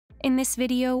In this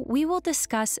video, we will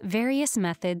discuss various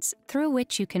methods through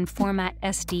which you can format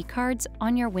SD cards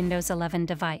on your Windows 11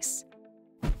 device.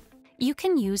 You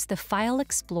can use the File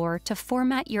Explorer to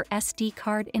format your SD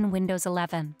card in Windows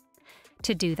 11.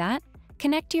 To do that,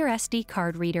 connect your SD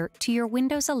card reader to your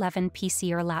Windows 11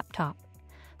 PC or laptop.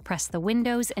 Press the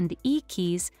Windows and the E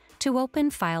keys to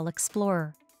open File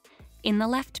Explorer. In the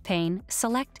left pane,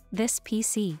 select This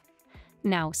PC.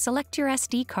 Now select your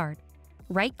SD card.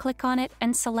 Right-click on it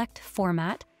and select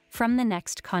Format from the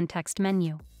next context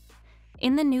menu.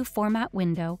 In the new Format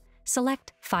window,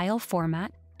 select File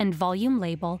Format and Volume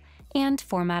Label and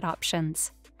Format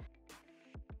Options.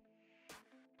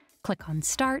 Click on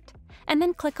Start, and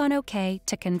then click on OK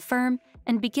to confirm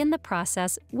and begin the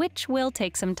process, which will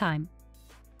take some time.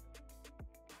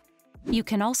 You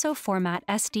can also format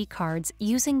SD cards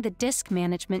using the Disk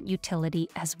Management utility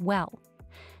as well.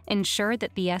 Ensure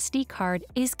that the SD card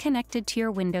is connected to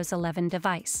your Windows 11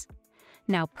 device.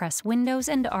 Now press Windows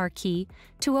and R key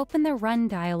to open the Run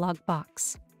dialog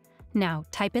box. Now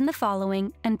type in the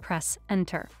following and press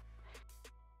Enter.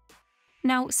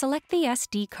 Now select the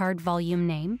SD card volume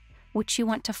name, which you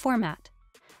want to format.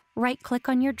 Right-click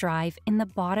on your drive in the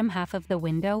bottom half of the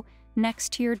window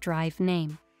next to your drive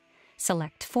name.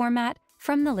 Select Format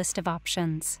from the list of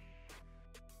options.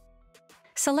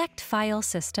 Select File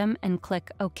System and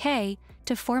click OK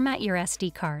to format your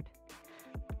SD card.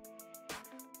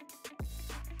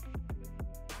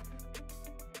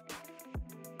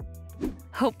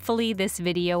 Hopefully this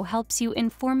video helps you in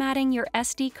formatting your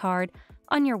SD card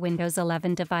on your Windows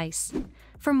 11 device.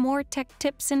 For more tech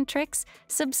tips and tricks,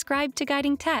 subscribe to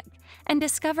Guiding Tech and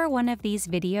discover one of these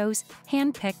videos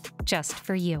handpicked just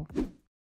for you.